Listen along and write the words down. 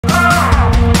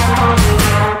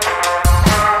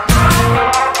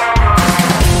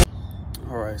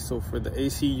So for the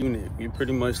AC unit, we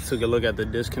pretty much took a look at the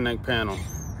disconnect panel.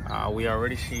 We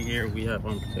already see here we have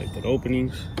unprotected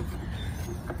openings.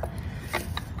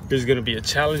 There's gonna be a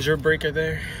Challenger breaker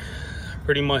there.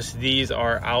 Pretty much these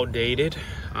are outdated,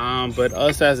 but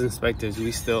us as inspectors,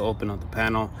 we still open up the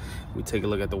panel. We take a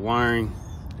look at the wiring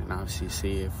and obviously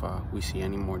see if we see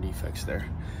any more defects there.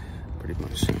 Pretty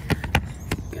much. I'm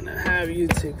gonna have you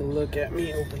take a look at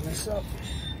me open this up.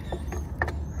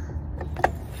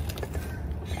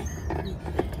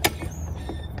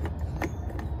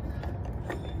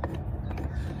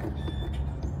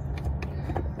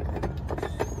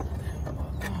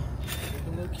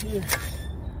 Here.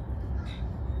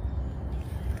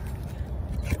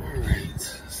 All right,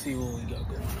 let's see what we got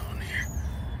going on here.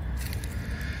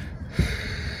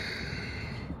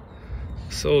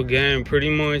 So again, pretty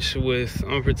much with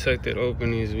unprotected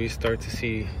openings, we start to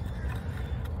see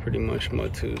pretty much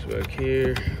mud tubes back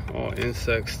here, all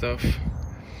insect stuff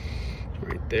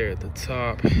right there at the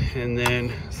top, and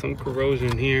then some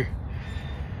corrosion here.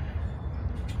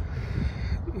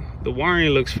 The wiring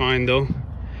looks fine though.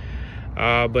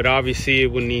 But obviously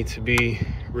it would need to be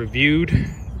reviewed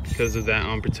because of that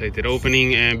unprotected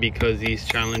opening and because these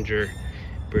Challenger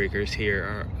breakers here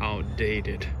are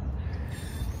outdated.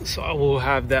 So I will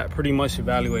have that pretty much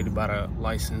evaluated by a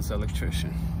licensed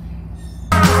electrician.